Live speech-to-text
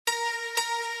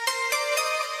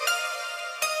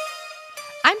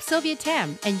Sylvia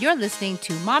Tam, and you're listening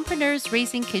to Mompreneurs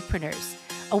Raising Kidpreneurs,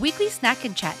 a weekly snack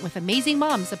and chat with amazing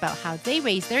moms about how they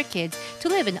raise their kids to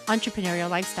live an entrepreneurial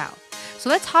lifestyle. So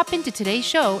let's hop into today's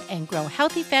show and grow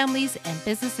healthy families and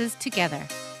businesses together.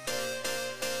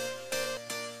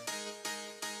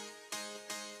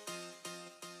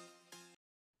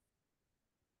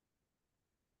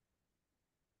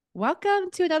 Welcome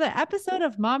to another episode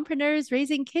of Mompreneurs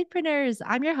Raising Kidpreneurs.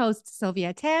 I'm your host,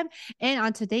 Sylvia Tam, and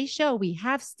on today's show, we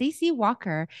have Stacie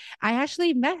Walker. I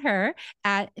actually met her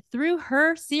through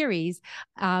her series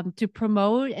to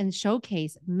promote and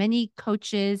showcase many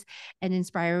coaches and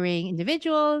inspiring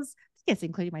individuals, yes,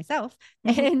 including myself.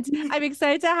 And I'm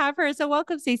excited to have her. So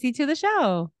welcome, Stacie, to the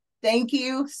show. Thank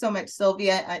you so much,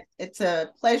 Sylvia. It's a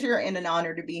pleasure and an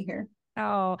honor to be here.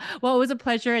 Oh, well, it was a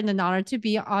pleasure and an honor to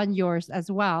be on yours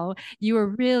as well. You were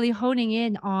really honing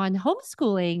in on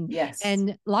homeschooling. Yes.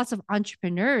 And lots of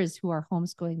entrepreneurs who are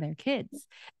homeschooling their kids.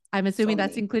 I'm assuming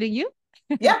that's including you?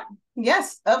 Yeah.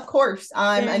 Yes, of course.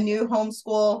 I'm a new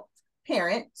homeschool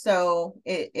parent, so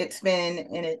it's been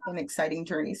an exciting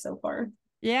journey so far.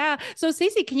 Yeah. So,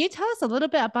 Stacie, can you tell us a little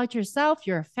bit about yourself,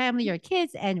 your family, your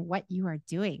kids, and what you are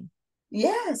doing?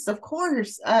 Yes, of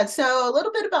course. So a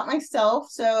little bit about myself.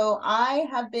 So I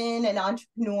have been an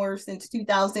entrepreneur since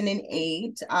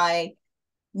 2008. I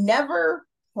never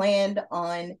planned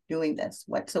on doing this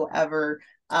whatsoever.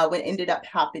 What ended up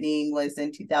happening was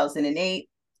in 2008,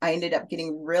 I ended up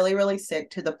getting really, really sick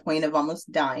to the point of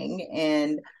almost dying.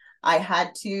 And I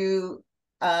had to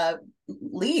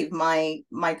leave my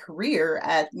career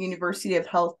at University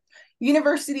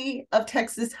of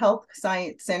Texas Health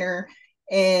Science Center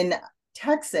in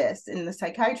Texas in the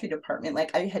psychiatry department.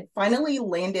 Like, I had finally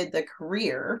landed the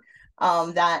career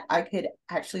that I could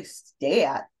actually stay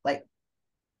at, like,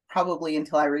 probably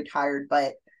until I retired,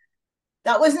 but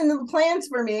that wasn't in the plans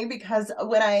for me, because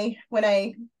when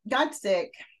I got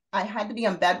sick, I had to be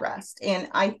on bed rest, and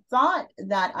I thought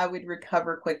that I would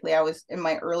recover quickly. I was in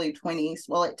my early 20s.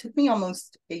 Well, it took me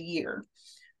almost a year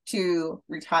to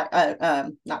recover,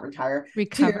 kind of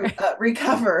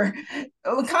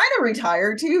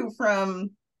retire too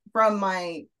from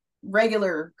my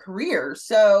regular career.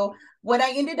 So what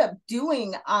I ended up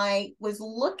doing, I was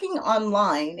looking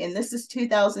online, and this is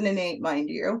 2008, mind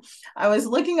you. I was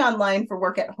looking online for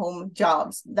work at home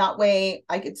jobs. That way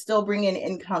I could still bring in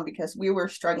income, because we were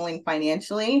struggling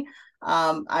financially.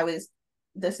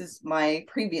 This is my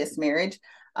previous marriage.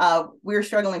 We were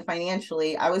struggling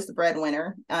financially. I was the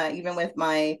breadwinner. Even with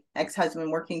my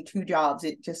ex-husband working 2 jobs,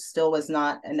 it just still was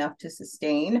not enough to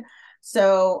sustain.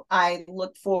 So I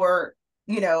looked for,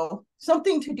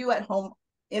 something to do at home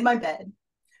in my bed.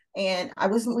 And I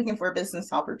wasn't looking for a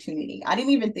business opportunity. I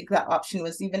didn't even think that option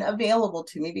was even available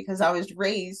to me, because I was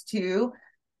raised to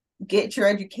get your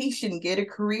education, get a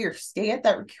career, stay at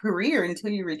that career until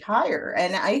you retire.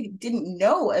 And I didn't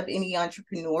know of any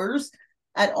entrepreneurs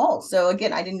at all. So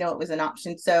again, I didn't know it was an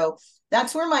option. So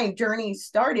that's where my journey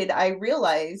started. I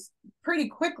realized pretty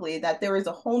quickly that there was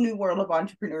a whole new world of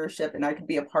entrepreneurship, and I could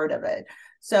be a part of it.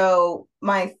 So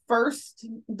the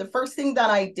first thing that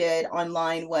I did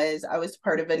online was I was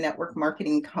part of a network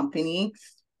marketing company,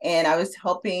 and I was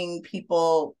helping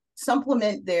people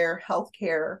supplement their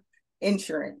healthcare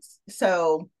insurance.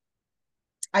 So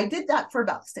I did that for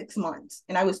about 6 months,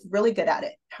 and I was really good at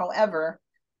it. However,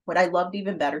 what I loved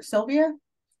even better, Sylvia,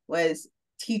 was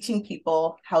teaching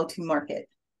people how to market,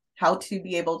 how to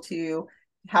be able to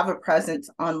have a presence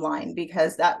online,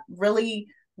 because that really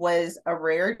was a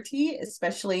rarity,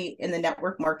 especially in the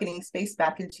network marketing space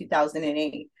back in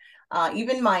 2008.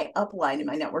 Even my upline in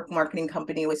my network marketing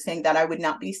company was saying that I would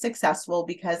not be successful,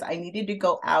 because I needed to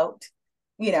go out,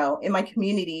 in my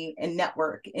community and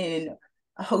network and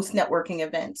host networking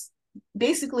events.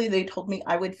 Basically, they told me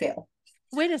I would fail.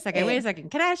 Wait a second.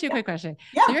 Can I ask you a quick question?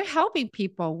 Yeah. So you're helping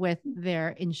people with their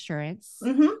insurance,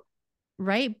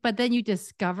 right? But then you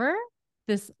discover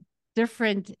this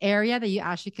different area that you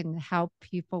actually can help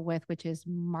people with, which is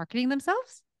marketing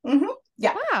themselves.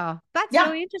 Yeah. Wow. That's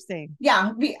really interesting.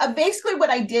 Yeah. Basically what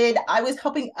I did, I was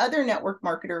helping other network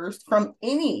marketers from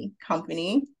any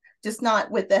company, just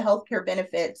not with the healthcare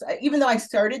benefits. Even though I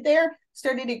started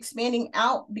expanding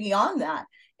out beyond that.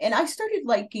 And I started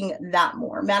liking that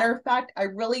more. Matter of fact, I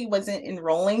really wasn't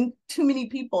enrolling too many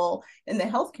people in the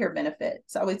healthcare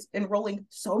benefits. I was enrolling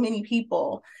so many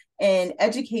people and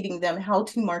educating them how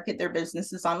to market their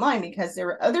businesses online, because there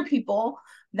were other people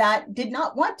that did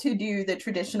not want to do the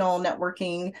traditional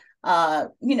networking,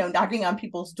 knocking on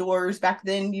people's doors. Back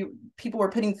then, people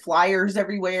were putting flyers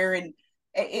everywhere, and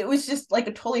it was just like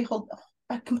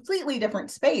a completely different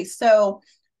space. So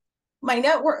my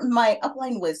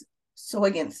upline was so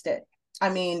against it. I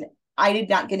mean, I did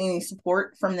not get any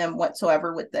support from them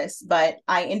whatsoever with this, but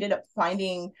I ended up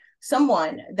finding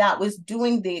someone that was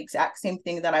doing the exact same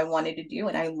thing that I wanted to do.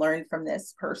 And I learned from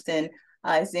this person.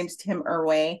 His name's Tim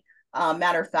Irway.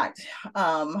 Matter of fact,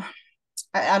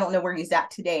 I don't know where he's at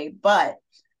today, but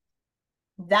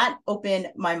that opened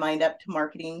my mind up to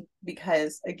marketing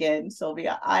because, again,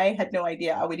 Sylvia, I had no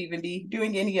idea I would even be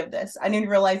doing any of this. I didn't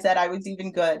realize that I was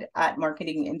even good at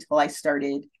marketing until I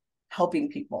started helping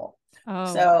people.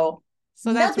 Oh, So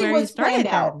so that's nothing where you was planned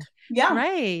started out. then. Yeah.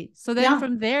 Right. So then Yeah.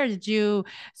 from there, did you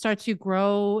start to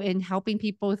grow in helping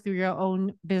people through your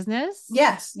own business?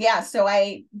 Yes, yeah. So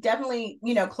I definitely,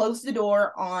 closed the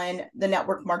door on the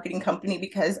network marketing company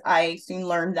because I soon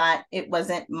learned that it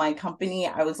wasn't my company.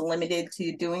 I was limited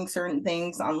to doing certain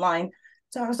things online.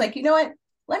 So I was like, you know what?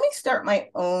 Let me start my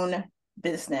own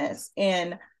business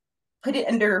and put it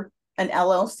under an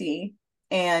LLC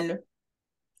and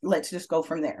let's just go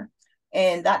from there.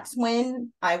 And that's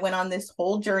when I went on this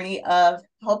whole journey of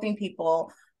helping people,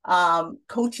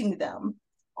 coaching them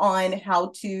on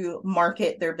how to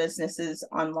market their businesses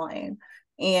online.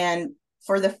 And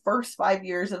for the first 5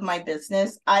 years of my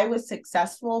business, I was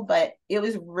successful, but it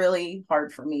was really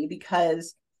hard for me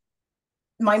because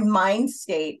my mind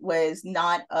state was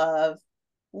not of,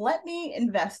 let me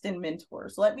invest in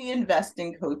mentors, let me invest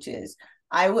in coaches.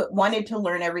 Wanted to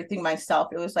learn everything myself.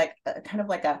 It was like kind of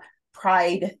like a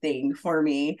pride thing for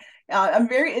me. I'm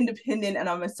very independent and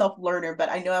I'm a self learner, but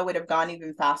I know I would have gone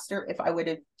even faster if I would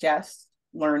have just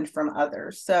learned from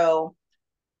others. So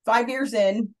 5 years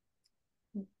in,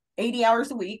 80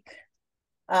 hours a week,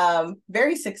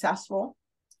 very successful.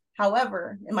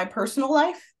 However, in my personal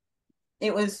life,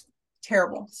 it was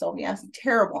terrible, Sylvia.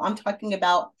 Terrible. I'm talking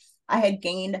about I had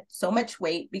gained so much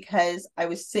weight because I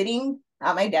was sitting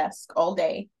at my desk all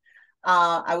day.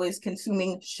 I was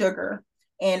consuming sugar.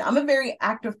 And I'm a very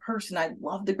active person. I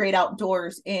love the great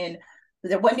outdoors. And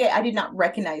one day I did not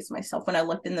recognize myself when I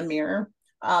looked in the mirror.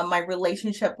 My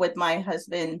relationship with my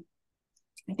husband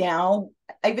now,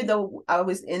 even though I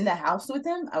was in the house with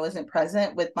him, I wasn't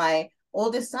present with my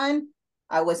oldest son.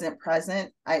 I wasn't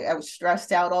present. I was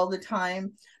stressed out all the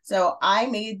time. So I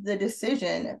made the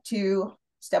decision to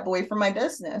step away from my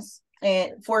business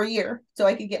and for a year so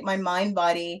I could get my mind,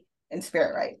 body, and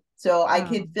spirit right. So I Wow.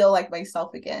 could feel like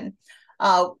myself again.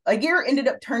 A year ended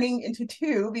up turning into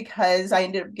two because I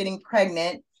ended up getting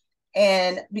pregnant.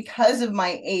 And because of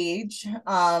my age,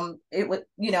 it was,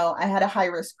 I had a high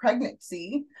risk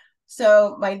pregnancy.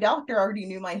 So my doctor already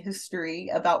knew my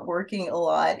history about working a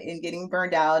lot and getting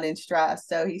burned out and stressed.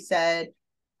 So he said,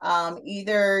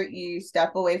 either you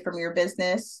step away from your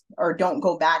business or don't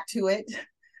go back to it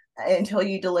until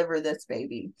you deliver this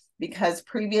baby. Because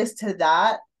previous to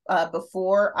that,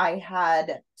 before I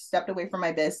had stepped away from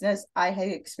my business, I had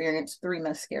experienced 3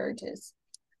 miscarriages,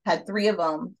 had 3 of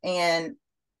them. And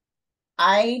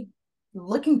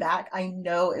looking back, I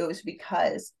know it was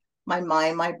because my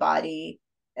mind, my body,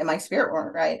 and my spirit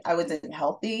weren't right. I wasn't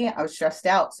healthy. I was stressed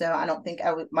out. So I don't think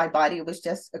my body was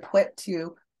just equipped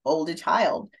to hold a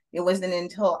child. It wasn't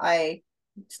until I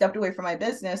stepped away from my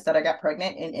business that I got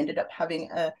pregnant and ended up having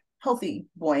a healthy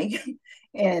boy.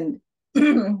 And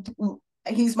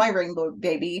he's my rainbow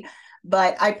baby.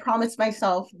 But I promised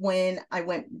myself when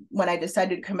I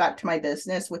decided to come back to my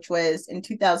business, which was in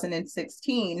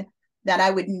 2016, that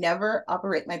I would never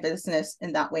operate my business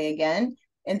in that way again.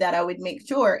 And that I would make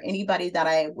sure anybody that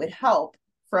I would help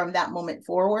from that moment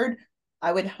forward,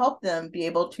 I would help them be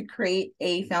able to create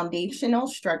a foundational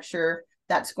structure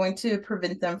that's going to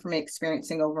prevent them from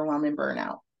experiencing overwhelm and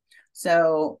burnout.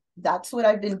 So that's what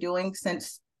I've been doing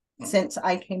since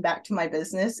I came back to my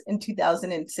business in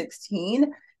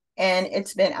 2016. And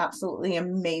it's been absolutely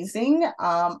amazing.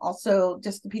 Also,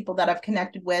 just the people that I've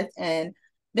connected with and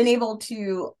been able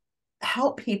to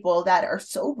help people that are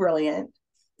so brilliant.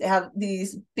 They have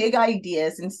these big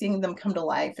ideas and seeing them come to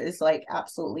life is like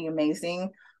absolutely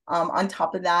amazing. On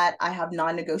top of that, I have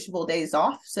non-negotiable days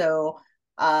off. So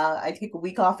I take a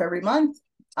week off every month.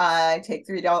 I take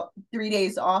 3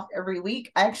 days off every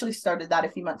week. I actually started that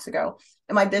a few months ago.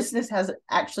 And my business has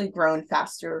actually grown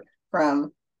faster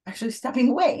from actually stepping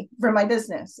away from my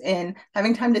business and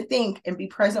having time to think and be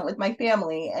present with my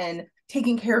family and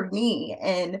taking care of me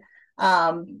and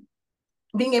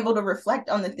being able to reflect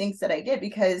on the things that I did,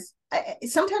 because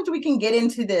sometimes we can get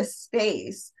into this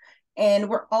space and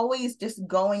we're always just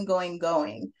going, going,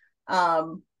 going.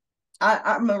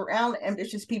 I'm around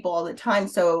ambitious people all the time.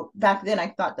 So back then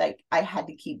I thought like I had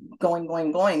to keep going,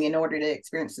 going, going in order to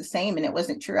experience the same. And it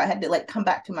wasn't true. I had to like come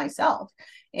back to myself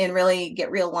and really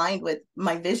get realigned with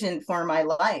my vision for my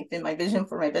life and my vision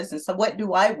for my business. So what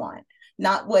do I want?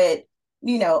 Not what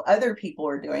other people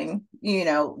are doing.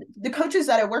 The coaches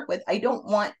that I work with, I don't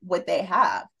want what they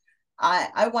have.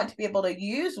 I want to be able to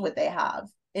use what they have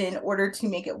in order to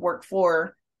make it work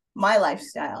for my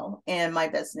lifestyle and my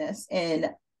business. And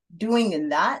doing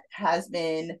that has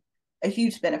been a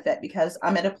huge benefit because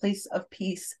I'm at a place of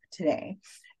peace today,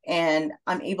 and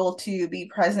I'm able to be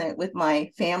present with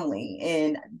my family,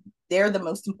 and they're the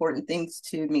most important things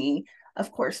to me,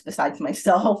 of course, besides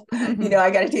myself.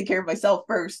 I got to take care of myself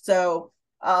first. So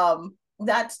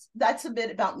that's a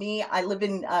bit about me. I live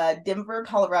in Denver,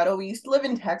 Colorado. We used to live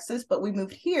in Texas, but we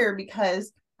moved here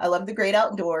because I love the great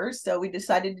outdoors. So we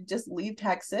decided to just leave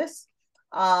Texas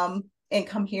and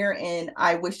come here. And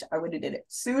I wish I would have did it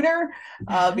sooner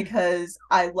because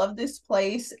I love this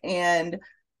place and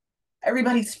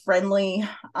everybody's friendly.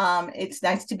 It's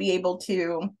nice to be able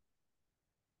to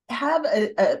have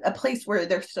a place where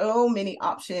there's so many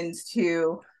options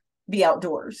to be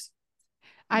outdoors.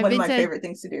 I've One of been my to favorite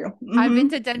things to do. I've Mm-hmm. been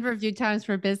to Denver a few times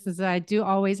for business, and I do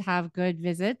always have good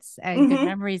visits and good Mm-hmm.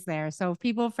 memories there. So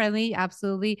people friendly,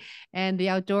 absolutely. And the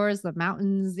outdoors, the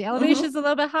mountains, the elevation Mm-hmm. is a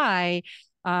little bit high.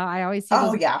 I always see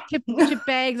Oh those yeah. chip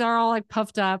bags are all like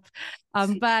puffed up.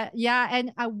 But yeah,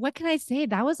 and what can I say?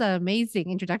 That was an amazing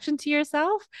introduction to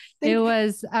yourself. It Thank you.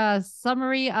 was a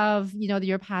summary of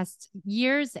your past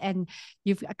years, and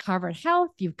you've covered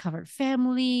health, you've covered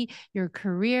family, your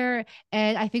career,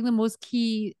 and I think the most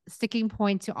key sticking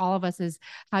point to all of us is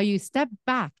how you step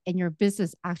back and your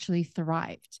business actually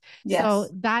thrived. So Yes.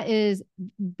 that is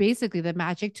basically the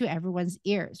magic to everyone's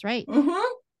ears, right? Mm-hmm.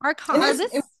 And Our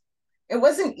this it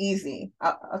wasn't easy.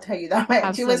 I'll tell you that much. It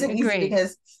absolutely wasn't easy agree.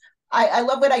 because I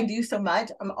love what I do so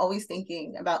much. I'm always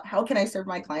thinking about how can I serve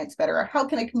my clients better, or how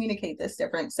can I communicate this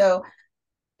different. So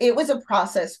it was a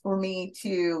process for me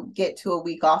to get to a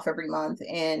week off every month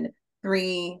and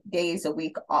 3 days a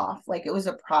week off. Like it was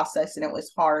a process and it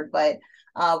was hard. But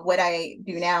what I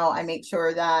do now, I make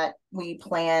sure that we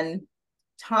plan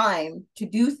time to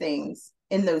do things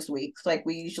in those weeks. Like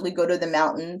we usually go to the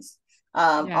mountains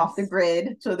off the Yes.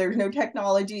 grid. So there's no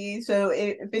technology. So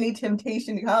if any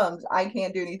temptation comes, I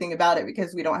can't do anything about it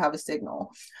because we don't have a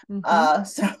signal. Mm-hmm. Uh,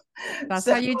 so, That's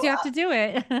so how you do have to do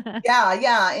it.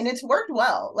 yeah. And it's worked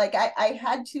well. Like I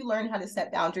had to learn how to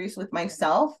set boundaries with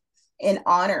myself and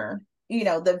honor,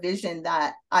 the vision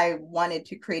that I wanted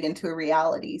to create into a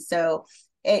reality. So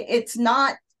it's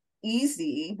not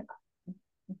easy,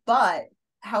 but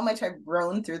how much I've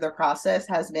grown through the process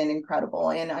has been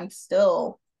incredible. And I'm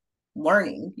still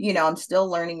learning, I'm still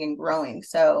learning and growing.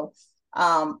 So,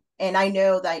 and I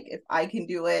know that if I can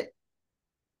do it,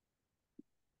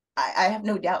 I have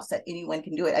no doubts that anyone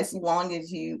can do it as long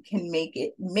as you can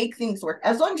make things work,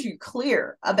 as long as you're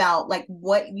clear about like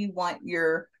what you want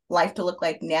your life to look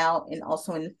like now and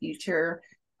also in the future,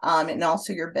 and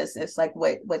also your business, like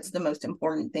what's the most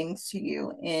important things to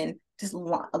you, and just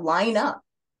line up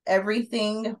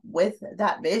everything with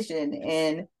that vision.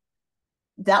 And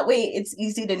that way it's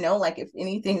easy to know like if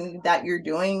anything that you're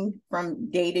doing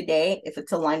from day to day, if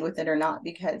it's aligned with it or not,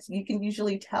 because you can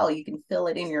usually tell, you can feel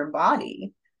it in your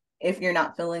body if you're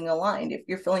not feeling aligned, if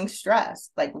you're feeling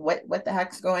stressed, like what the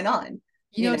heck's going on.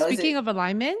 Is Speaking it of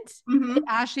alignment, mm-hmm. it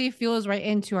actually feels right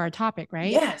into our topic,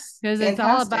 right? Yes, Because it's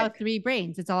all fantastic. about three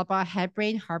brains. It's all about head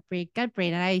brain, heart brain, gut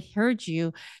brain. And I heard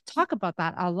you talk about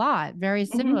that a lot, very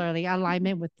Mm-hmm. similarly,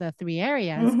 alignment with the three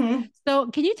areas. Mm-hmm. So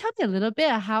can you tell me a little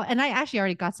bit how, and I actually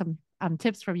already got some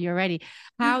tips from you already,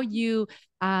 how you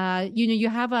have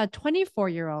a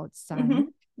 24-year-old Mm-hmm.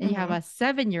 son and you have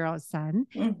Mm-hmm. a 7-year-old son.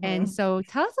 And Mm-hmm. so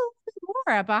tell us a little bit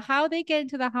more about how they get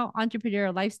into the how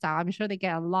entrepreneurial lifestyle. I'm sure they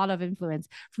get a lot of influence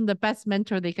from the best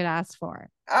mentor they could ask for.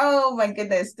 Oh my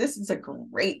goodness, this is a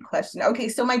great question. Okay,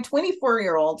 so my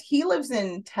 24-year-old, he lives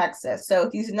in Texas. So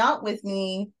he's not with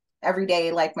me every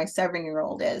day like my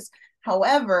 7-year-old is.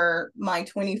 However, my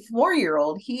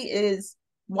 24-year-old, he is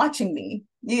watching me.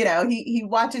 He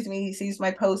watches me, he sees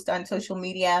my post on social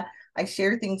media. I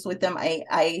share things with him.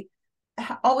 I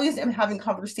always am having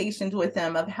conversations with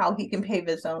him of how he can pave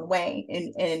his own way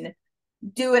and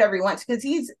do whatever he wants, because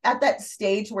he's at that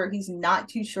stage where he's not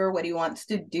too sure what he wants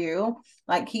to do.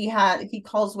 Like he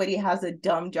calls what he has a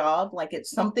dumb job, like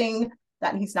it's something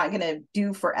that he's not going to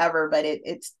do forever, but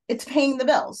it's paying the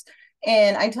bills.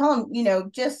 And I tell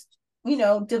him, just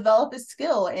develop a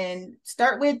skill and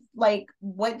start with like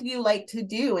what do you like to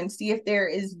do, and see if there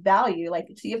is value, like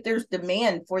see if there's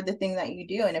demand for the thing that you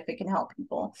do and if it can help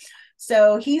people.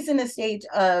 So he's in a stage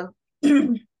of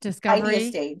idea Discovery.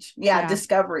 stage. Yeah, Yeah.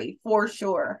 discovery for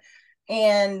sure.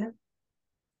 And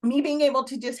me being able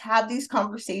to just have these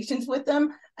conversations with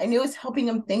them, I knew it's helping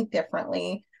them think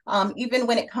differently. even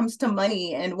when it comes to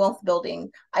money and wealth building.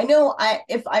 I know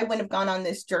if I wouldn't have gone on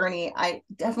this journey, I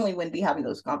definitely wouldn't be having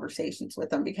those conversations with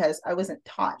them because I wasn't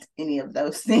taught any of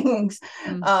those things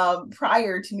Mm.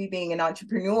 prior to me being an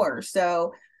entrepreneur.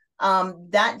 So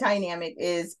that dynamic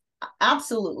is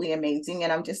absolutely amazing.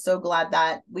 And I'm just so glad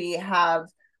that we have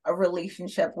a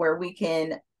relationship where we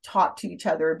can talk to each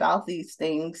other about these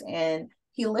things and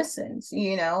he listens,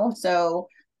 So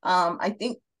I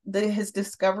think his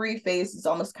discovery phase is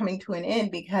almost coming to an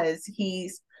end because he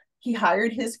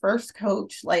hired his first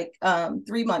coach like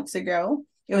 3 months ago.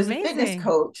 It was a fitness Amazing.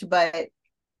 coach, but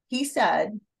he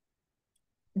said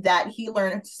that he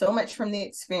learned so much from the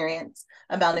experience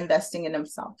about investing in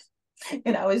himself.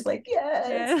 And I was like, yes,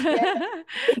 yes.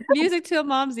 Yeah. Music to a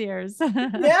mom's ears.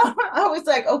 Yeah. I was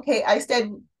like, okay. I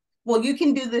said, well, you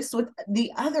can do this with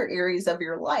the other areas of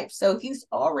your life. So he's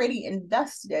already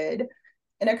invested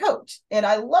in a coach. And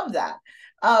I love that.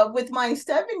 With my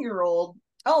 7-year-old,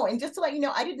 oh, and just to let you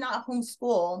know, I did not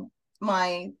homeschool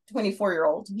my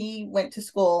 24-year-old. He went to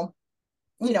school,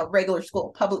 regular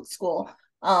school, public school,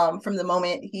 from the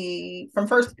moment from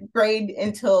first grade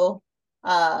until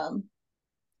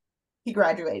he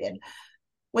graduated.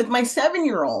 With my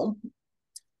 7-year-old,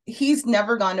 he's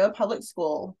never gone to a public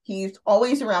school. He's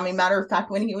always around me. Matter of fact,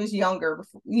 when he was younger,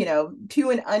 2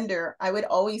 and under, I would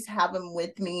always have him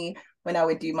with me when I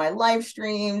would do my live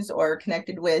streams or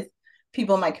connected with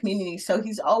people in my community. So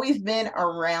he's always been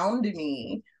around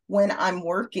me when I'm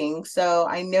working. So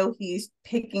I know he's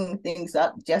picking things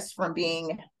up just from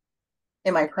being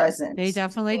in my They presence.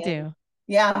 definitely And do.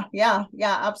 yeah, yeah,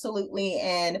 yeah, absolutely.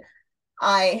 And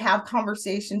I have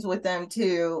conversations with them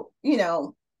to,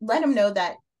 let him know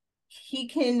that he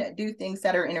can do things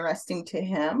that are interesting to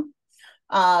him.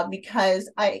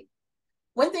 Because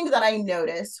one thing that I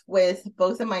notice with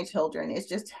both of my children is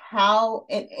just how,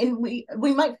 and we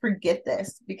might forget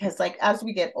this because like as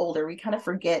we get older, we kind of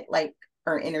forget like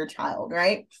our inner child,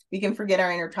 right? We can forget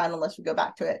our inner child unless we go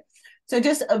back to it. So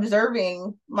just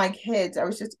observing my kids, I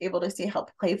was just able to see how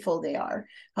playful they are,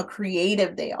 how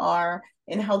creative they are,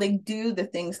 and how they do the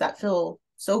things that feel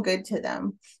so good to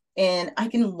them. And I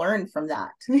can learn from that,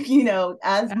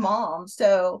 as Yeah. mom.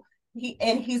 So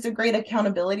he's a great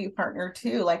accountability partner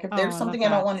too. Like if Oh, there's I love something I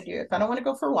don't that. want to do, if I don't want to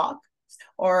go for a walk,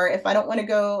 or if I don't want to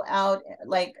go out,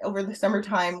 like over the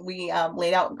summertime, we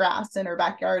laid out grass in our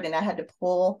backyard and I had to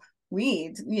pull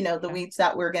weeds, the Yeah. weeds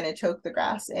that were going to choke the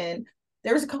grass. And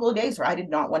there was a couple of days where I did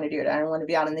not want to do it. I don't want to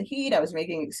be out in the heat. I was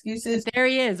making And excuses. there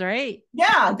he is, right?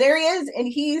 Yeah, there he is. And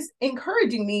he's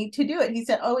encouraging me to do it. He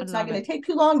said, oh, I it's not love going it. to take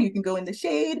too long. You can go in the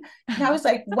shade. And I was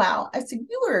like, wow. I said,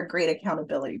 you are a great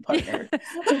accountability Yeah. partner.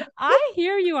 I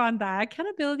hear you on that.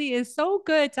 Accountability is so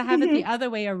good to have it the Mm-hmm. other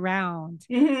way around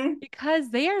Mm-hmm. because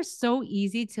they are so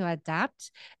easy to adapt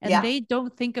and Yeah, they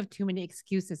don't think of too many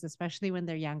excuses, especially when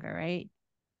they're younger, right?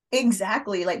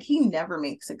 exactly. Like he never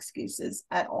makes excuses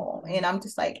at all. And Mhm. I'm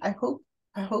just like, I hope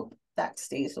that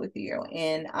stays with you.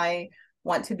 And I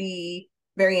want to be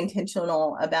very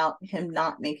intentional about him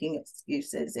not making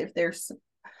excuses. If there's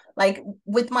like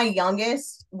with my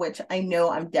youngest, which I know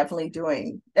I'm definitely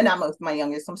doing, and not with my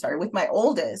youngest, I'm sorry, with my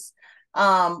oldest,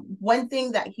 one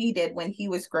thing that he did when he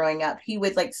was growing up, he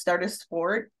would like start a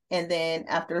sport and then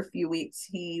after a few weeks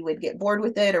he would get bored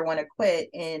with it or want to quit.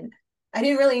 And I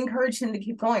didn't really encourage him to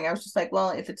keep going. I was just like,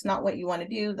 well, if it's not what you want to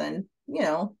do, then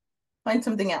find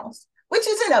something else, which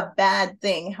isn't a bad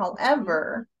thing. Mhm.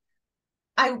 However,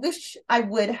 I wish I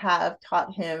would have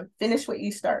taught him finish what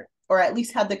you start, or at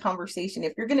least had the conversation.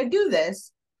 If you're going to do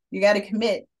this, you got to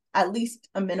commit at least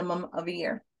a minimum of a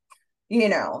year,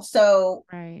 So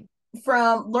Right.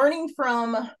 from learning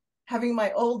from having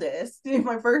my oldest,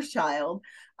 my first child,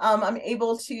 I'm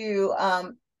able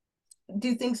to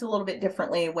do things a little bit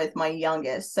differently with my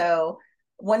youngest. So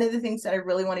one of the things that I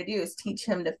really want to do is teach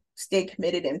him to stay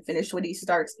committed and finish what he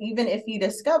starts, even if he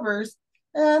discovers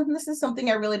this is something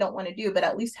I really don't want to do, but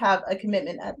at least have a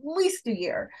commitment at least a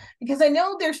year. Because I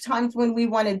know there's times when we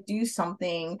want to do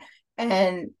something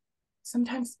and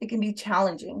sometimes it can be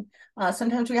challenging.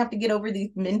 Sometimes we have to get over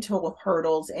these mental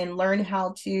hurdles and learn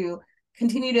how to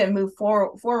continue to move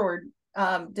forward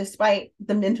despite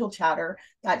the mental chatter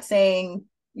that's saying,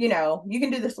 you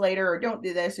can do this later or don't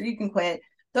do this or you can quit.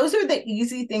 Those are the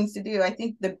easy things to do. I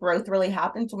think the growth really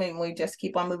happens when we just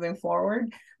keep on moving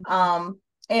forward. Mhm.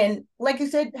 And like I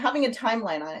said, having a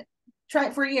timeline on it, try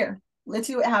it for a year. Let's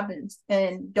see what happens.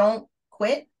 And don't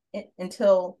quit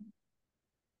until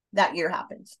that year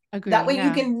happens. That Agree. way you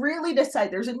Yeah. can really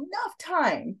decide there's enough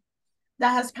time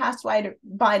that has passed by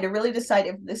to really decide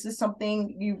if this is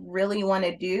something you really want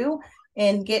to do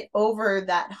and get over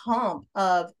that hump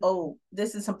of, oh,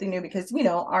 this is something new, because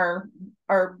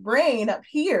our brain up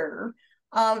here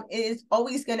is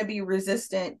always going to be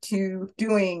resistant to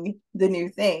doing the new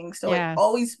thing, so it Yes.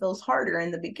 always feels harder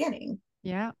in the beginning.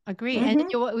 Yeah, agree. And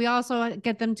Mm-hmm. we also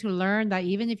get them to learn that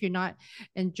even if you're not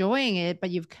enjoying it,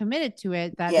 but you've committed to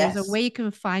it, that there's a Yes. way you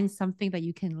can find something that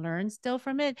you can learn still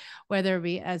from it, whether it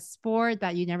be a sport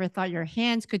that you never thought your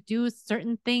hands could do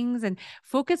certain things, and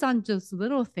focus on just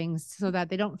little things so that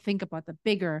they don't think about the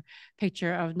bigger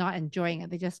picture of not enjoying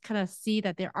it. They just kind of see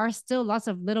that there are still lots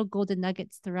of little golden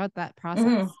nuggets throughout that Mm-hmm.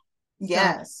 process. So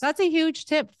Yes. that's a huge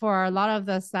tip for a lot of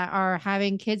us that are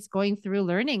having kids going through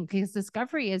learning, because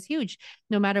discovery is huge.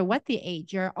 No matter what the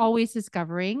age, you're always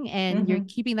discovering and you're Mm-hmm.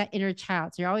 keeping that inner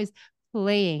child. So you're always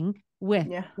playing with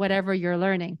Yeah. whatever you're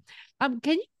learning. Can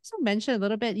you also mention a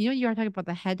little bit? You were talking about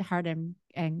the head, heart, Mm-hmm.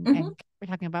 and we're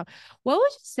talking about, what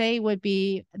would you say would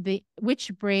be the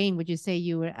which brain would you say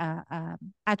you would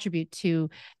attribute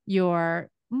to your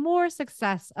more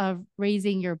success of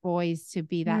raising your boys to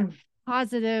be that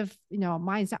positive,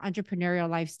 mindset, entrepreneurial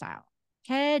lifestyle?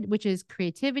 Head, which is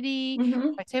creativity,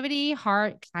 Mm-hmm. activity,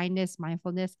 heart, kindness,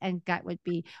 mindfulness, and gut would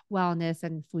be wellness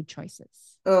and food choices.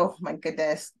 Oh my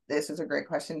goodness, this is a great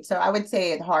question. So I would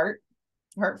say heart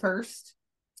first,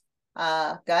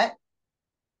 gut,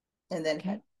 and then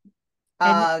head.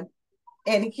 Okay. And Uh,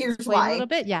 and here's explain a little why.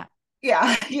 bit. Yeah.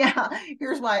 Yeah, yeah.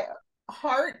 Here's why.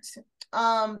 Heart,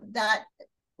 that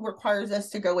requires us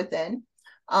to go within,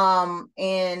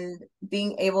 and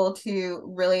being able to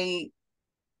really,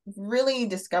 really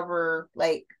discover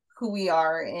like who we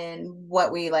are and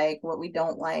what we like, what we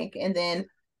don't like, and then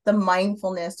the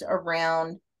mindfulness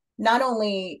around not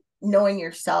only knowing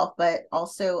yourself but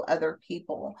also other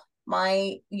people.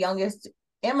 My youngest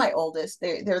and my oldest,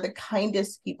 they're the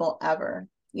kindest people ever.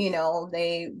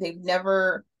 They've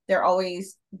never, they're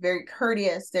always very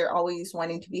courteous, they're always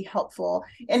wanting to be helpful,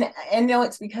 and know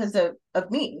it's because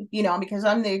of me, because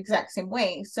I'm the exact same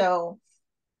way. So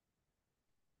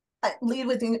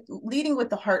leading with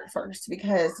the heart first,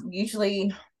 because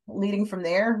usually leading from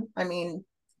there, I mean,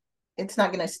 it's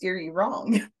not going to steer you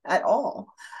wrong at all.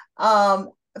 um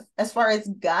as far as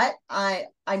gut, I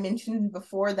mentioned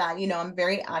before that I'm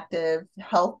very active.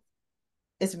 Health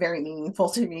is very meaningful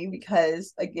to me,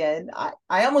 because again,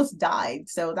 I almost died,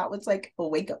 so that was like a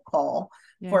wake-up call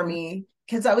for Yeah. me,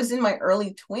 because I was in my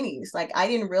early 20s. Like, I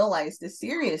didn't realize the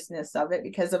seriousness of it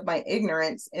because of my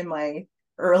ignorance in my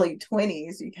early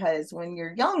 20s, because when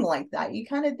you're young like that, you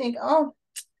kind of think, oh,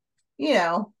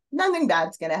 nothing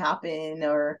bad's going to happen,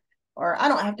 or I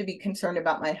don't have to be concerned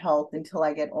about my health until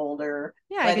I get older.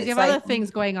 Yeah. But Because you it's have other like,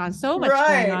 things going on, so much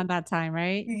going right. on that time,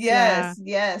 right? Yeah. Yes,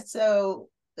 yes.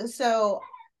 So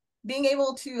being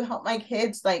able to help my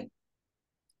kids like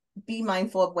be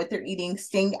mindful of what they're eating,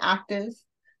 staying active.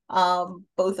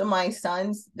 Both of my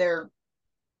sons, they're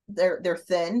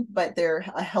thin, but they're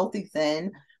a healthy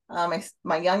thin.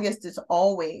 My youngest is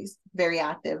always very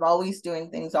active, always doing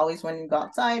things, always wanting to go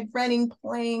outside, running,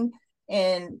 playing,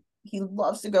 and he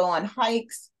loves to go on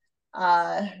hikes.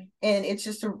 Uh, and it's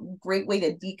just a great way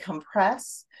to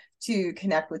decompress, to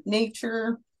connect with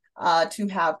nature, to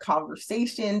have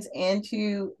conversations, and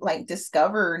to like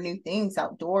discover new things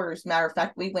outdoors. Matter of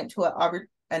fact, we went to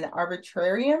an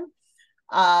arbitrarium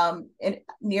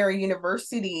near a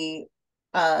university,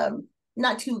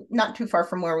 not too far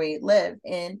from where we live,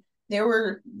 and there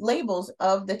were labels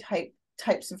of the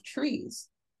types of trees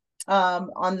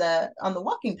on the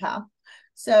walking path.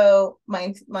 So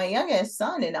my youngest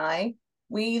son and I,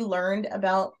 we learned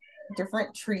about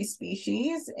different tree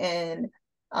species, and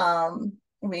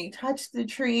we touched the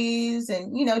trees,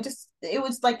 and just it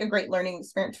was like a great learning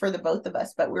experience for the both of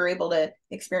us, but we were able to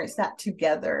experience that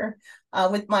together.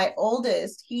 With my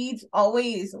oldest, he's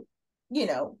always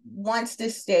wants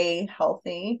to stay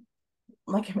healthy.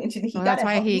 Like I mentioned, he So got that's a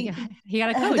why health he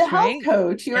got a the coach, health right?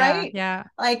 coach, Yeah. right? Yeah.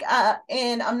 Like,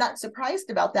 and I'm not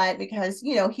surprised about that, because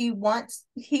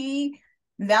he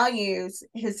values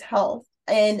his health,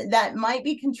 and that might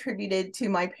be contributed to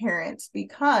my parents,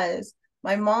 because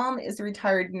my mom is a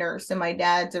retired nurse and my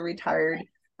dad's a retired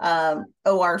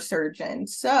OR surgeon.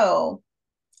 So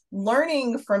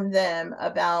learning from them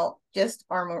about just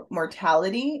our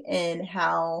mortality, and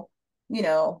how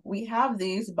we have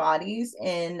these bodies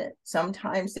and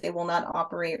sometimes they will not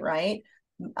operate right.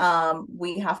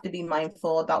 We have to be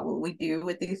mindful about what we do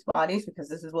with these bodies, because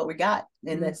this is what we got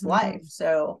in this life. Hmm.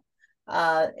 So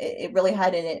it really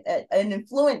had an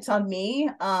influence on me.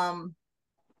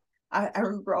 I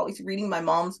remember always reading my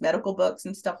mom's medical books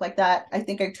and stuff like that. I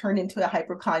think I turned into a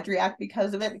hypochondriac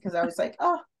because of it, because I was like,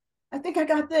 oh, I think I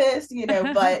got this,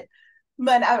 but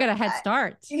but You got a head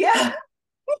start. yeah,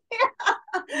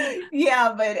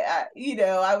 yeah, but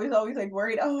I was always like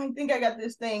worried. Oh, I think I got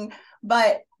this thing,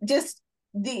 but just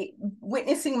the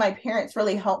witnessing my parents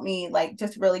really helped me, like,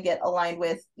 just really get aligned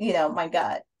with my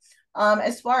gut.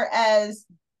 As far as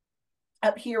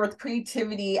up here with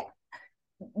creativity,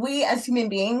 we as human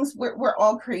beings, we're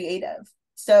all creative.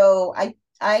 So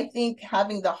I think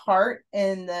having the heart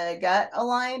and the gut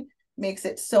aligned makes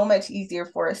it so much easier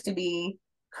for us to be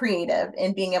creative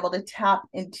and being able to tap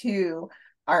into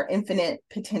our infinite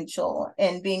potential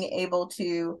and being able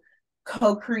to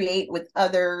co-create with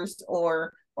others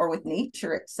or with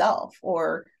nature itself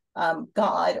or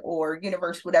God or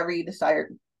universe, whatever you desire,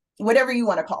 whatever you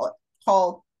want to call it,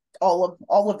 call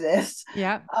all of this.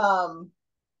 Yeah.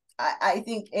 I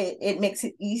think it makes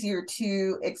it easier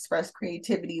to express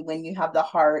creativity when you have the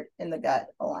heart and the gut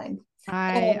aligned.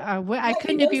 And I let you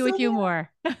couldn't know, agree with you Sylvia, more.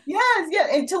 yes, yeah.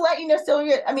 And to let you know,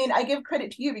 Sylvia, I mean, I give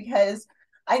credit to you because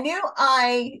I knew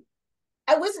I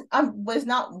was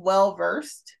not well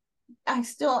versed. I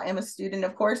still am a student,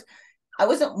 of course. I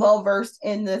wasn't well versed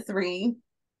in the three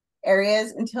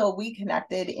areas until we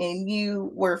connected and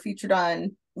you were featured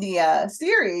on the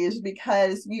series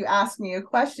because you asked me a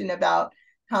question about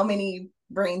how many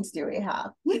brains do we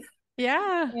have. Yeah,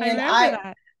 I and remember I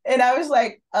that. and I was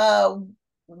like,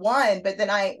 one, but then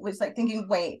I was like thinking,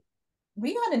 wait,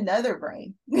 we got another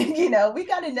brain. We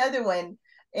got another one.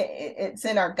 It's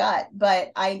in our gut,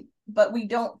 but we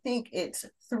don't think it's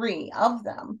three of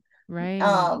them. Right.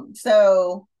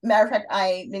 So matter of fact,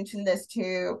 I mentioned this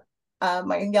to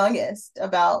my youngest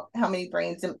about how many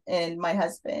brains in my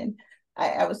husband.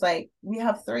 I was like, we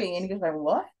have three, and he was like,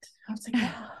 what? I was like,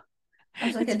 yeah. I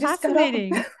was like, I It's just got off.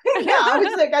 fascinating. Yeah, I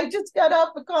was like, I just got off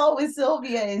a call with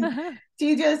Sylvia, and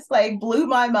she just like blew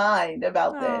my mind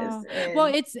about this. Oh, well,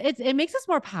 And it makes us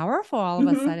more powerful all of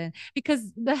a mm-hmm, sudden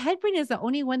because the head brain is the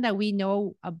only one that we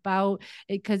know about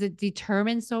it because it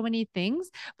determines so many things,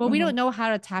 but we mm-hmm, don't know how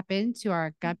to tap into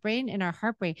our gut brain and our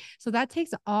heart brain. So that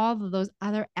takes all of those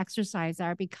other exercises that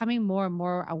are becoming more and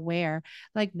more aware,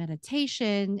 like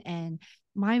meditation and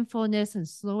mindfulness and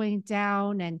slowing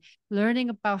down and learning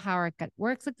about how our gut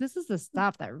works. Like this is the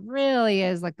stuff that really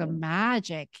is like the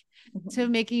magic to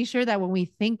mm-hmm, making sure that when we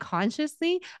think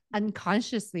consciously,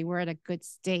 unconsciously, we're in a good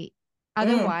state.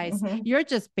 Otherwise, mm-hmm. you're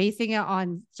just basing it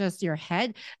on just your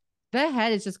head. The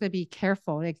head is just going to be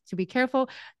careful, like to be careful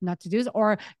not to do this,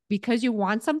 or because you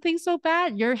want something so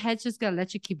bad, your head's just going to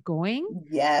let you keep going,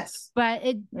 Yes. but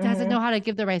it doesn't Mm-hmm, know how to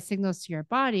give the right signals to your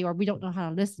body, or we don't know how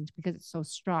to listen because it's so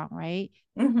strong, right?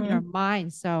 In our mm-hmm.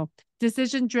 mind. So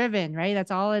decision driven, right?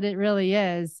 That's all it really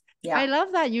is. I Yeah.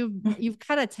 love that you've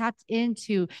kind of tapped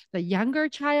into the younger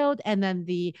child and then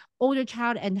the older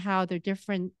child and how their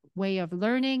different way of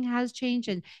learning has changed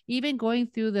and even going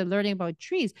through the learning about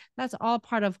trees. That's all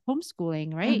part of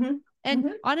homeschooling, right? Mm-hmm, And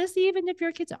mm-hmm. honestly, even if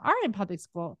your kids are in public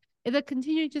school,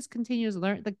 just continues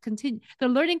the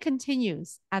learning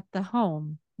continues at the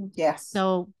home. Yes.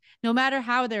 So no matter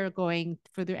how they're going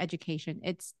for their education,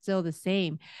 it's still the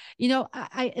same.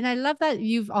 I love that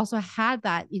you've also had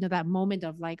that, that moment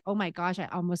of like, oh my gosh, I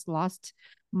almost lost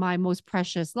my most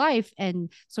precious life. And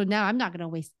so now I'm not going to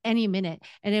waste any minute.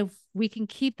 And if we can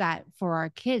keep that for our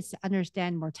kids to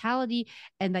understand mortality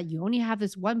and that you only have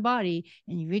this one body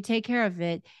and if you take care of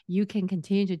it, you can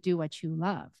continue to do what you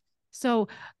love. So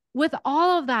with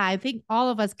all of that, I think all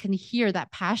of us can hear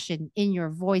that passion in your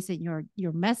voice and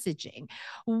your messaging.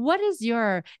 What is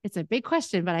your, it's a big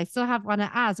question, but I still have want to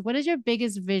ask, what is your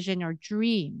biggest vision or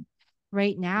dream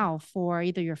right now for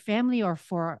either your family or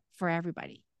for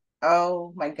everybody?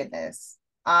 Oh my goodness.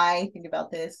 I think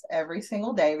about this every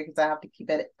single day because I have to keep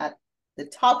it at the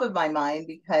top of my mind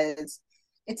because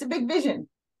it's a big vision.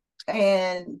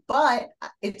 But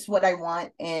it's what I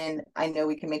want and I know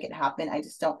we can make it happen. I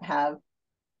just don't have,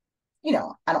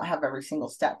 I don't have every single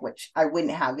step, which I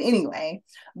wouldn't have anyway.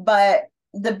 But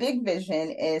the big vision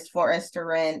is for us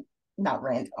to not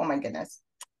rent, oh my goodness,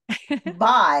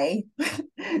 buy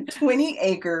 20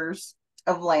 acres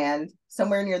of land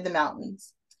somewhere near the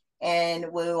mountains. And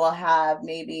we will have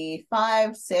maybe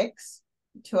five, six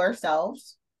to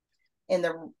ourselves in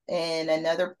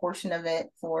another portion of it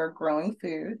for growing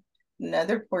food,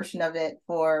 another portion of it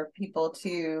for people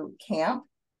to camp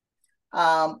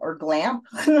or glamp,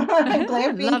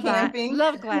 glamping, Love that. camping.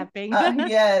 Love glamping.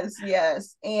 Yes,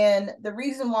 yes. And the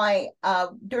reason why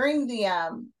during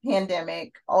the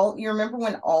pandemic, all you remember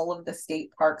when all of the state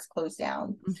parks closed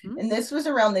down, Mhm. and this was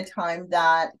around the time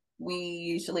that we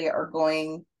usually are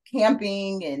going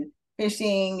camping and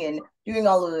fishing and doing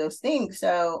all of those things.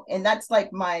 So, and that's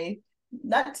like my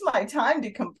that's my time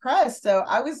to compress. So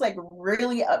I was like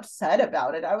really upset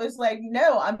about it. I was like,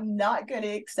 no, I'm not going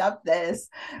to accept this.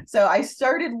 So I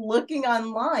started looking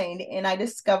online and I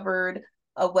discovered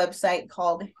a website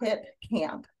called Hip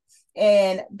Camp.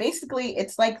 And basically,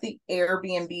 it's like the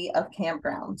Airbnb of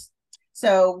campgrounds.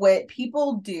 So what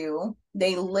people do,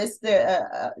 they list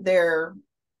their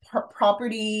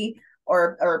property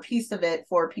or a piece of it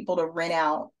for people to rent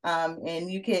out. And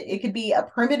it could be a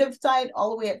primitive site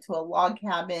all the way up to a log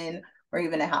cabin or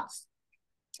even a house.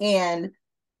 And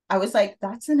I was like,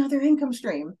 that's another income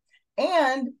stream.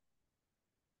 And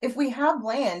if we have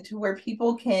land to where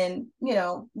people can,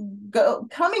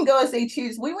 come and go as they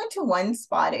choose. We went to one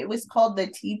spot. It was called the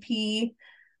TP.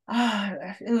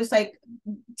 It was like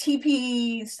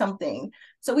TP something.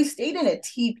 So we stayed in a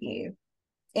TP,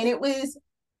 and it was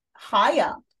high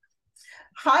up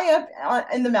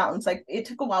in the mountains. Like, it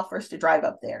took a while for us to drive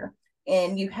up there,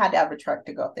 and you had to have a truck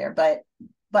to go up there. But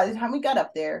by the time we got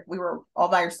up there, we were all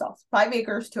by ourselves, 5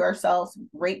 acres to ourselves,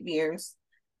 great views.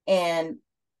 And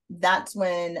that's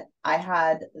when I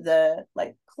had the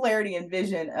like clarity and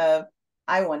vision of,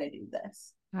 I want to do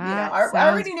this. That I sounds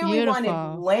already knew we wanted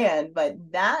beautiful. land, but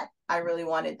that I really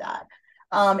wanted that.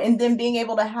 And then being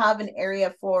able to have an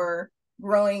area for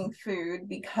growing food,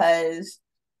 because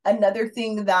another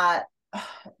thing that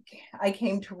I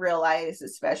came to realize,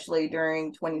 especially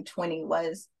during 2020,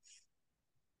 was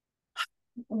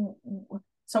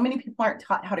so many people aren't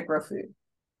taught how to grow food.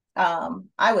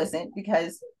 I wasn't,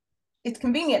 because it's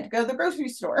convenient to go to the grocery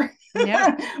store.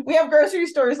 Yep. We have grocery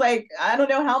stores, like, I don't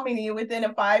know how many within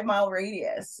a 5 mile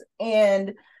radius.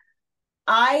 And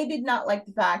I did not like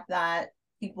the fact that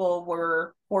people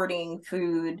were hoarding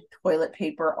food, toilet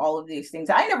paper, all of these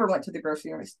things. I never went to the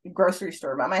grocery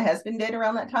store, but my husband did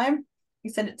around that time. He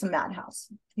said it's a madhouse.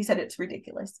 He said it's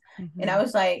ridiculous. And I Mm-hmm.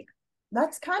 was like,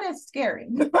 that's kind of scary.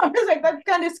 I was like, that's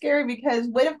kind of scary, because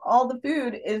what if all the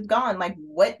food is gone? Like,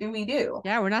 what do we do?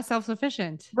 Yeah, we're not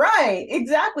self-sufficient. Right,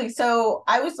 exactly. So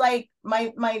I was like,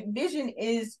 my vision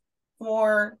is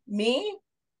for me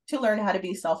to learn how to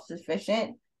be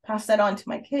self-sufficient, pass that on to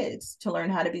my kids to learn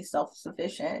how to be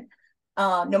self-sufficient,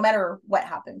 no matter what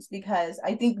happens, because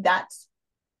I think that's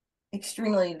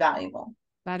extremely valuable,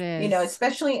 That is.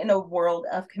 especially in a world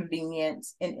of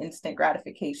convenience and instant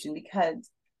gratification, because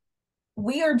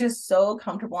we are just so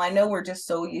comfortable. I know we're just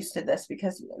so used to this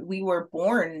because we were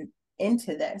born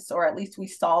into this, or at least we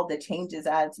saw the changes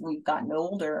as we've gotten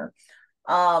older.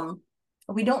 Um,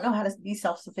 we don't know how to be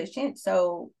self-sufficient.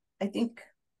 So I think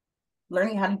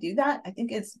learning how to do that, I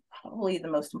think, is probably the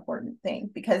most important thing,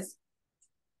 because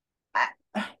I,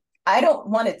 I don't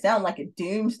want to sound like a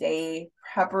doomsday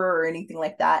prepper or anything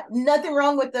like that. Nothing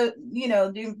wrong with the,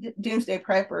 doomsday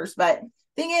preppers, but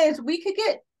thing is, we could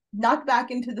get knocked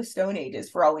back into the Stone Ages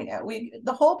for all we know.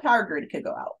 The whole power grid could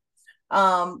go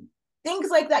out. Things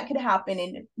like that could happen,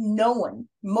 and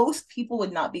most people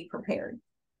would not be prepared.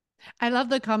 I love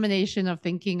the combination of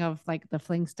thinking of like the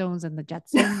Flintstones and the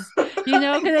Jetsons, because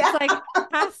it's Yeah. like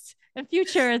past and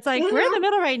future. It's like we're in the Mm-hmm.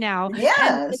 middle right now. And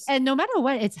Yes. and no matter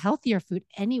what, it's healthier food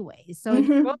anyway. So if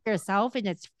you grow Mm-hmm. it yourself, and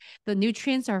it's the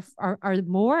nutrients are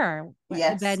more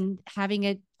Yes. than having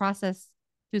it processed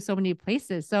through so many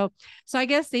places. So I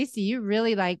guess, Stacie, you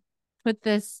really like put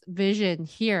this vision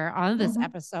here on this Mm-hmm.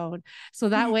 episode. So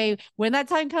that way, when that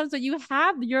time comes when you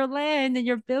have your land and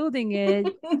you're building it,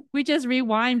 we just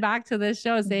rewind back to this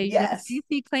show, say, Yes.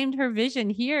 Stacie claimed her vision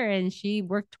here and she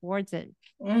worked towards it.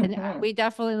 And Mm-hmm. we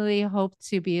definitely hope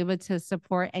to be able to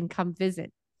support and come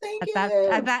visit Thank at that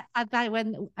at you. that at that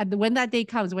when that day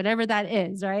comes, whatever that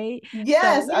is, right? So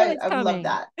Yes, when it's I would love coming.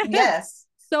 that. Yes.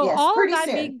 So Yes. all of Pretty that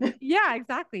soon. being, yeah,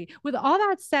 exactly. With all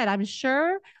that said, I'm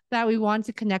sure that we want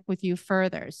to connect with you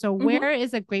further. So Mm-hmm. where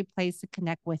is a great place to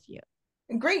connect with you?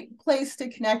 A great place to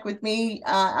connect with me.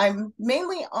 I'm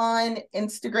mainly on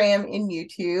Instagram and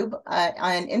YouTube.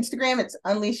 On Instagram, it's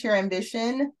Unleash Your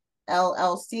Ambition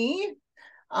LLC.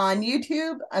 On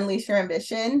YouTube, Unleash Your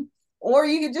Ambition. Or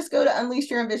you could just go to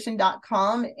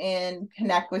unleashyourambition.com and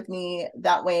connect with me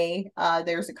that way.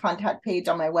 There's a contact page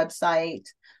on my website.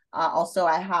 Also,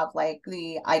 I have like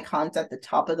the icons at the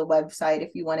top of the website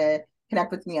if you want to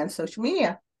connect with me on social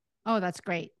media. Oh, that's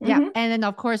great. Yeah. Mm-hmm. And then,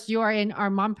 of course, you are in our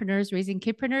Mompreneurs Raising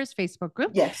Kidpreneurs Facebook group.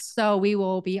 Yes. So we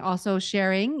will be also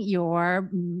sharing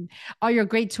all your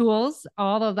great tools,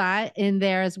 all of that in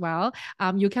there as well.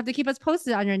 You have to keep us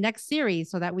posted on your next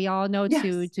series so that we all know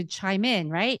to Yes. to chime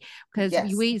in, right? Because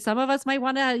Yes. we some of us might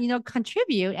want to,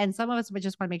 contribute, and some of us would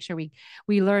just want to make sure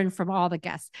we learn from all the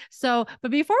guests. So, but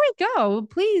before we go,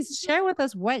 please share with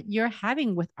us what you're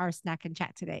having with our snack and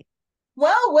chat today.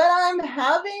 Well, what I'm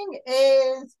having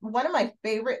is one of my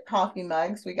favorite coffee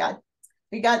mugs. We got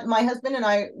my husband and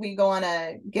I, we go on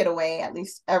a getaway at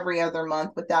least every other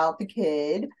month without the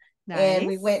kid. And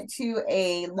we Nice. went to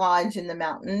a lodge in the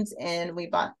mountains and we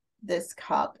bought this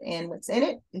cup, and what's in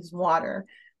it is water.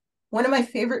 One of my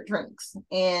favorite drinks.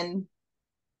 And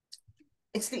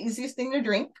it's the easiest thing to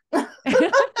drink.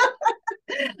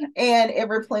 And it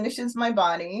replenishes my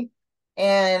body.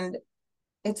 And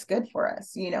it's good for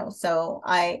us, So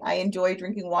I enjoy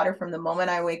drinking water from the moment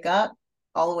I wake up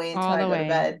all the way until All I the go to way.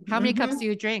 bed. How many cups do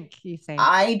you drink, you say?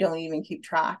 I don't even keep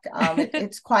track.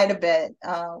 It's quite a bit.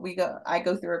 I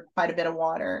go through quite a bit of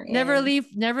water, and Never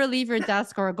leave your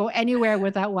desk or go anywhere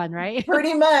without one, right?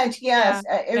 pretty much, Yeah.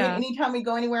 yes. Yeah. Anytime we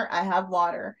go anywhere, I have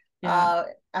water. Yeah.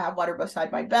 I have water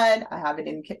beside my bed. I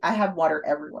have water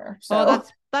everywhere. Oh, So,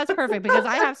 that's perfect because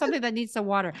I have something that needs some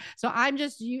water. So I'm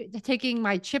just taking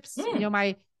my chips, mm,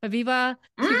 my Aviva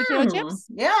sweet potato chips.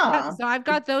 Yeah, yeah. so I've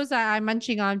got those that I'm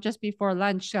munching on just before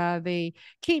lunch. They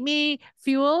keep me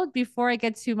fueled before I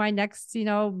get to my next,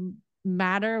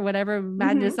 matter, whatever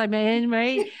madness Hmm. I'm in,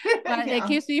 right? But it Yeah.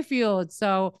 keeps me fueled.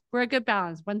 So we're a good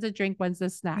balance. One's a drink, one's a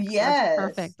snack. So that's Yes.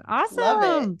 perfect. Love it.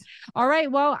 Awesome. All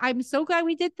right. Well, I'm so glad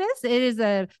we did this. It is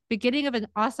a beginning of an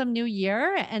awesome new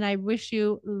year. And I wish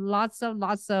you lots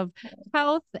of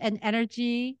health and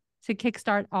energy to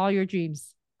kickstart all your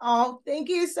dreams. Oh, thank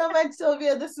you so much,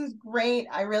 Sylvia. This is great.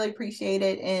 I really appreciate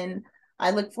it. And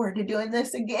I look forward to doing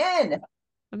this again.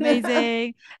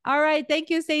 Amazing. All right. Thank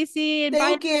you, Stacie. And bye,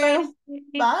 Thank you.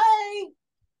 everybody. Bye.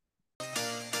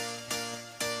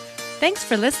 Thanks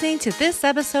for listening to this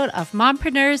episode of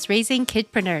Mompreneurs Raising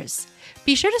Kidpreneurs.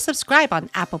 Be sure to subscribe on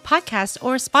Apple Podcasts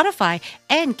or Spotify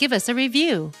and give us a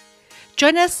review.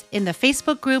 Join us in the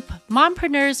Facebook group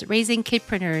Mompreneurs Raising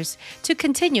Kidpreneurs to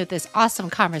continue this awesome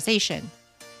conversation.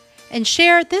 And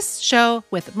share this show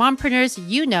with mompreneurs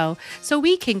you know so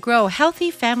we can grow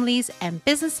healthy families and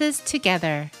businesses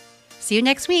together. See you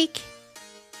next week.